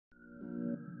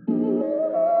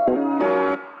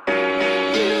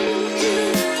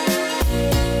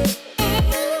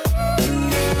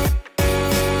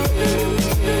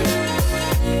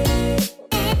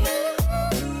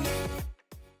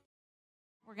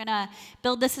going to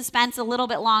build the suspense a little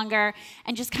bit longer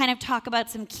and just kind of talk about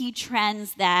some key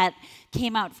trends that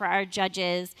came out for our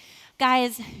judges.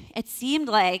 Guys, it seemed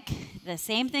like the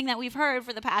same thing that we've heard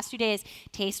for the past 2 days.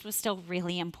 Taste was still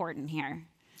really important here.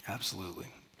 Absolutely.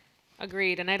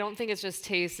 Agreed, and I don't think it's just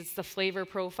taste, it's the flavor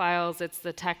profiles, it's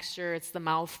the texture, it's the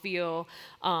mouthfeel,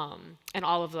 and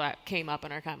all of that came up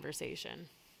in our conversation.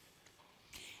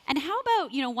 And how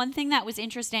about, one thing that was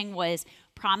interesting was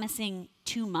promising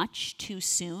too much too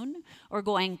soon or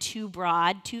going too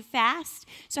broad too fast.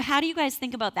 So how do you guys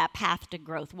think about that path to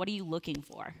growth? What are you looking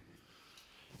for?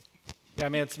 Yeah, I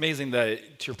mean, it's amazing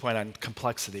that, to your point on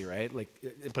complexity, right?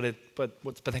 But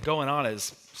what's been going on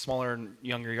is smaller and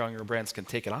younger brands can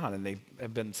take it on, and they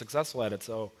have been successful at it.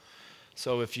 So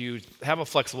if you have a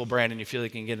flexible brand and you feel you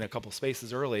can get in a couple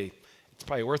spaces early, it's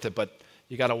probably worth it. But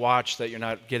you got to watch that you're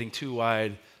not getting too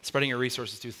wide, spreading your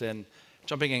resources too thin,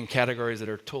 jumping in categories that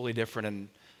are totally different,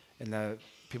 and the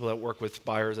people that work with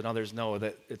buyers and others know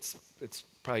that it's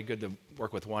probably good to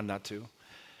work with one, not two,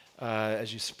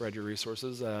 as you spread your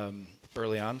resources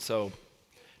early on. So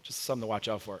just something to watch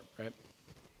out for, right?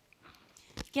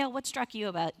 Gail, what struck you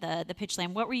about the pitch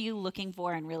slam? What were you looking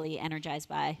for and really energized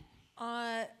by?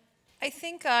 I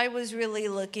think I was really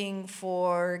looking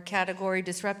for category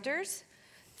disruptors,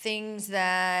 things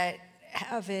that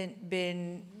haven't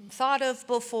been thought of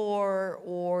before,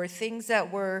 or things that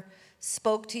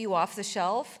spoke to you off the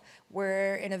shelf.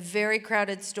 We're in a very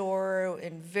crowded store,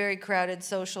 in very crowded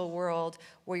social world,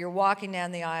 where you're walking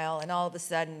down the aisle and all of a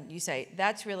sudden you say,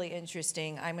 that's really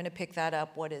interesting, I'm going to pick that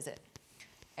up, what is it?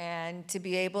 And to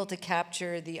be able to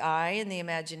capture the eye and the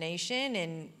imagination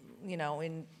in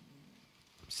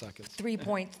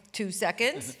 3.2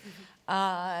 seconds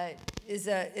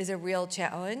is a real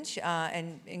challenge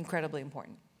and incredibly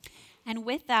important. And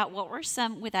with that, what were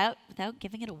some, without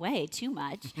giving it away too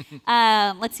much,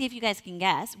 let's see if you guys can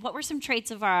guess, what were some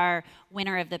traits of our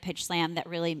winner of the Pitch Slam that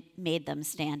really made them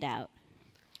stand out?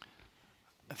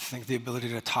 I think the ability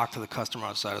to talk to the customer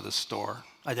outside of the store,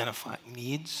 identify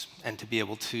needs, and to be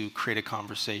able to create a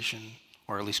conversation,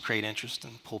 or at least create interest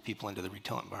and pull people into the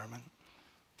retail environment,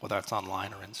 whether that's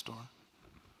online or in store.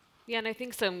 Yeah, and I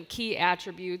think some key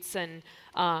attributes and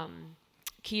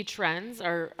key trends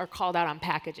are called out on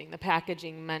packaging. The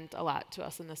packaging meant a lot to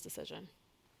us in this decision.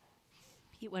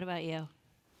 Pete, what about you?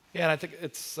 Yeah, and I think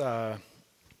it's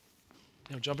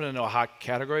jumping into a hot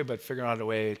category, but figuring out a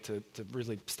way to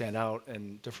really stand out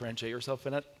and differentiate yourself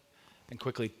in it, and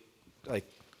quickly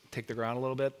take the ground a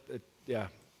little bit. Yeah,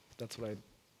 that's what I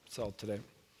saw today.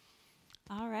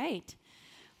 All right.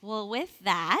 Well, with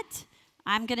that,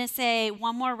 I'm going to say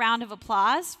one more round of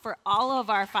applause for all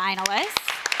of our finalists.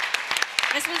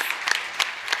 This was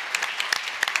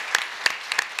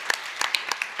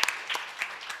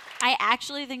I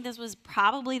actually think this was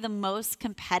probably the most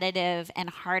competitive and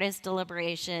hardest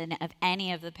deliberation of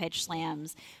any of the pitch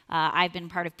slams I've been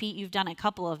part of. Pete, you've done a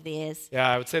couple of these. Yeah,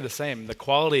 I would say the same. The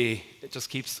quality, it just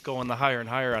keeps going higher and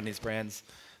higher on these brands.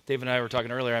 Dave and I were talking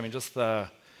earlier, I mean, just the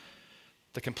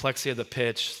complexity of the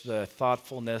pitch, the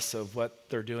thoughtfulness of what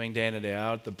they're doing day in and day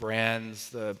out, the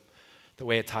brands, the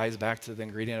way it ties back to the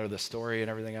ingredient or the story and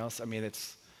everything else. I mean,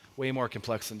 it's way more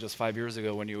complex than just 5 years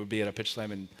ago when you would be at a pitch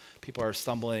slam and people are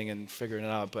stumbling and figuring it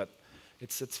out. But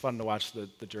it's fun to watch the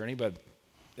journey. But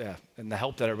yeah, and the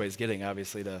help that everybody's getting,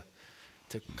 obviously, to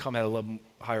come at a little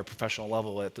higher professional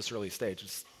level at this early stage.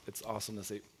 It's awesome to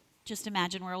see. Just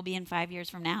imagine where we'll be in 5 years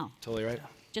from now. Totally right.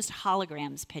 Just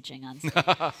holograms pitching on stage.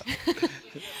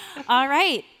 All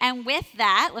right, and with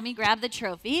that, let me grab the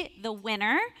trophy. The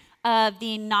winner of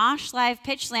the NOSH Live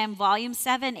Pitch Slam Volume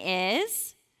 7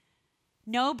 is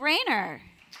No Brainer.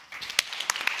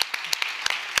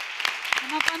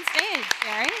 Come up on stage,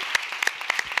 Sherry.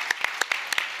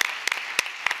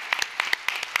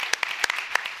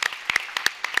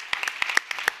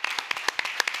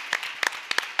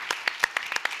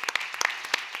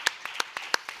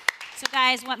 So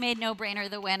guys, what made No Brainer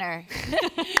the winner?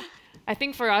 I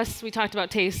think for us, we talked about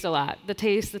taste a lot. The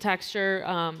taste, the texture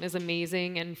is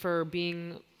amazing, and for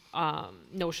being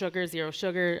no sugar, zero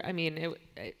sugar, I mean,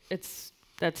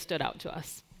 that stood out to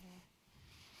us.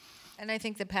 And I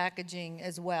think the packaging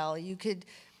as well. You could,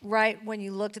 right when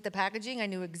you looked at the packaging, I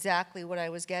knew exactly what I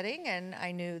was getting, and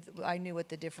I knew what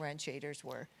the differentiators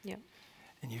were. Yeah.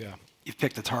 And you've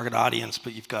picked a target audience,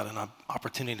 but you've got an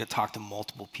opportunity to talk to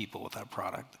multiple people with that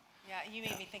product. Yeah, you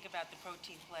made me think about the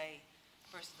protein play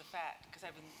versus the fat, because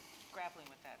I've been grappling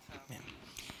with that. So. Yeah.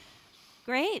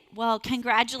 Great. Well,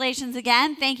 congratulations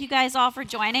again. Thank you guys all for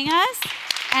joining us,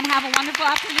 and have a wonderful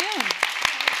afternoon.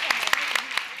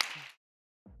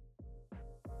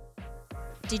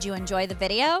 Did you enjoy the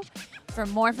video? For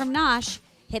more from NOSH,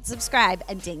 hit subscribe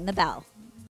and ding the bell.